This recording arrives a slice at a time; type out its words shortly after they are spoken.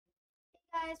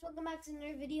guys, welcome back to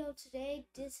another video. Today,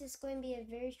 this is going to be a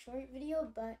very short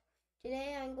video, but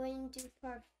today I'm going to do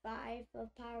part 5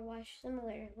 of Power Wash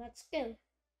Simulator. Let's go.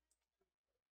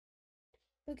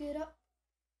 Hook it up.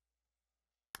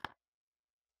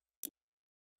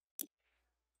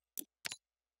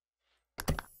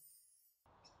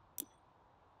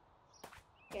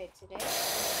 Okay, today,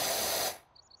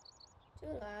 too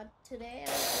loud. Today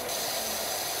I'm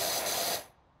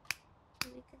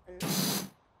going to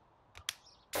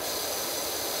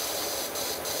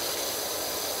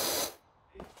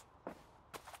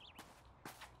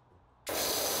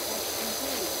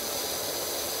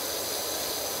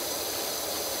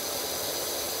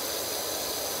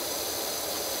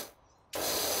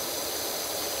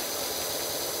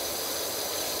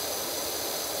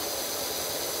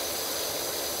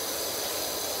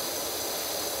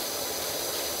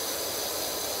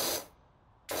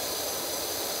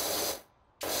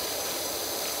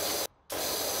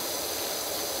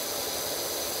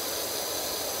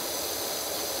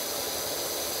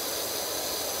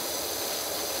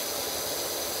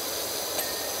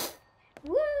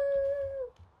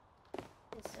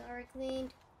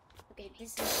cleaned. Okay,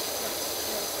 this is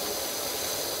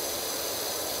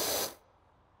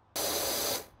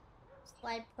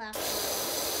slide platform.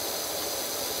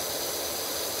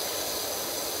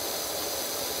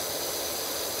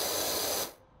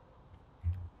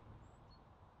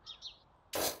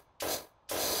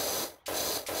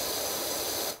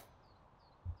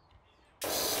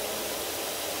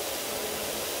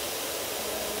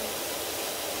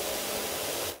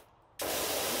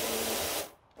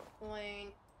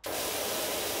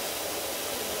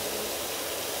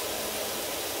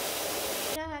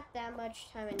 That much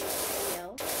time in this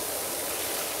video, but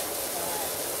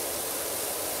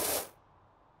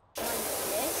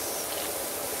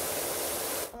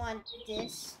I want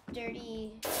this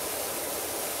dirty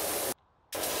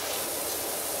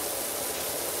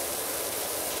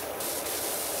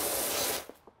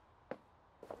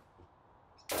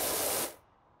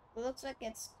it looks like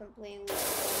it's completely clean,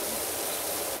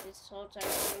 this whole entire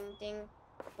thing,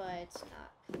 but it's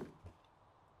not.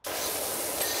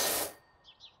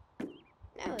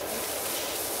 Now it is.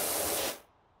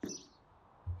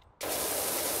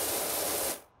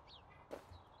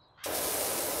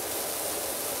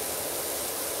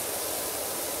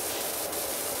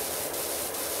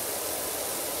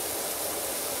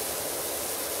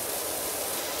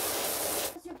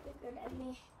 You're bigger than me.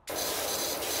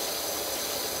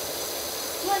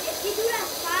 Look, if you do that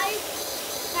 5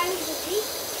 times a week,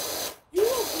 you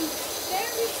will be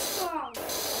very strong.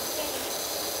 Okay.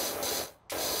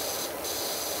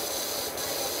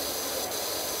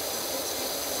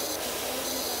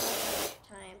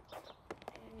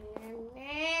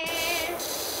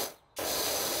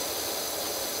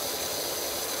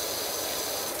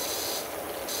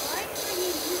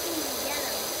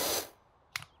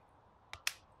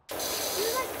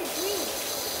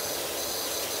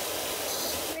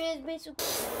 Basically,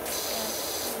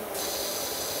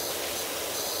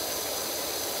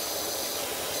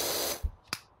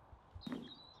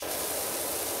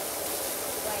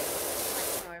 like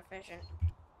much more efficient.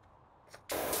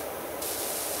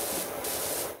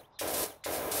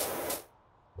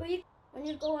 When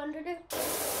you go under the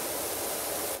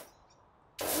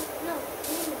no,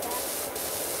 in the back.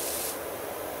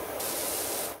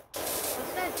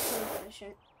 What's that too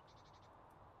efficient?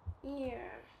 Yeah.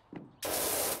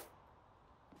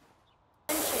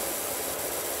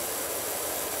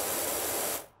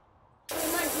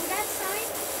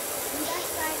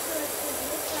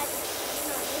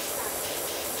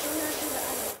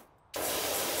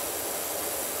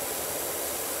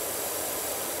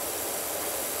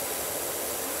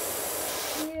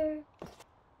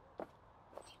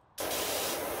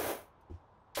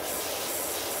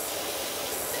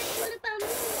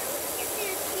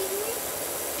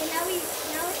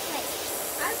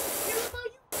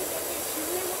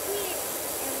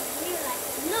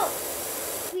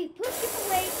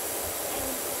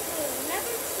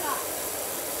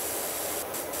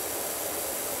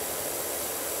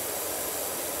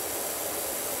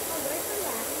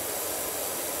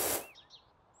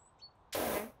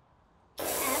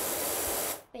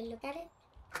 Look at it.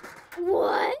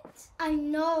 What? I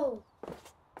know.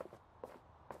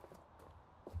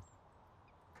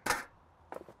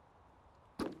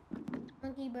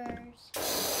 Monkey bars.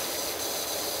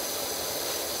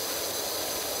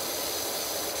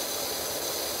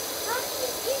 How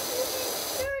did you get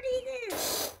dirty this?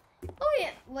 Oh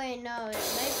yeah. Wait, no. It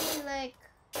might be like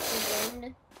the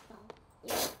wind. Oh,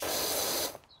 yeah.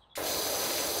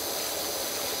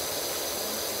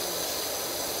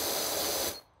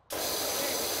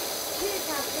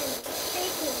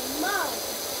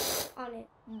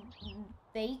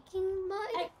 baking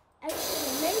mud? I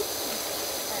said making.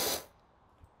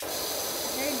 I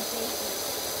heard baking.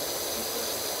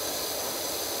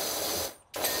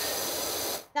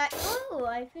 Oh,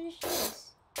 I finished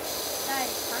this.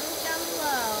 Guys, comment down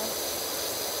below.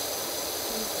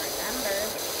 Please remember.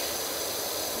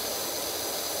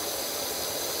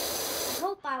 I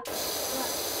hope I was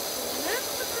right.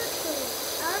 Remember to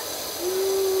ask you.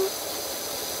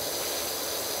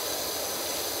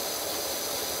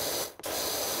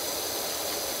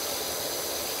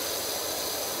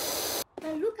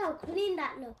 Now look how clean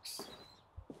that looks.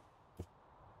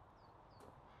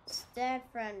 Step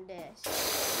from this.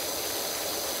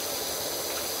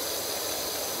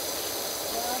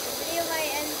 Well, the video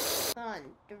might end on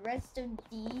the rest of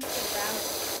these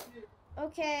around.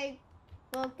 Okay,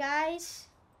 well, guys.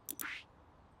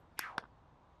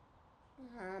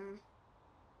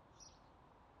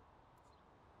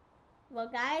 Well,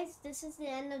 guys, this is the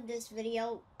end of this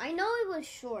video. I know it was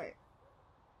short.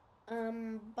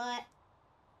 But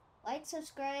like,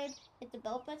 subscribe, hit the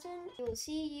bell button. We'll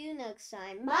see you next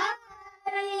time.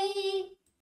 Bye!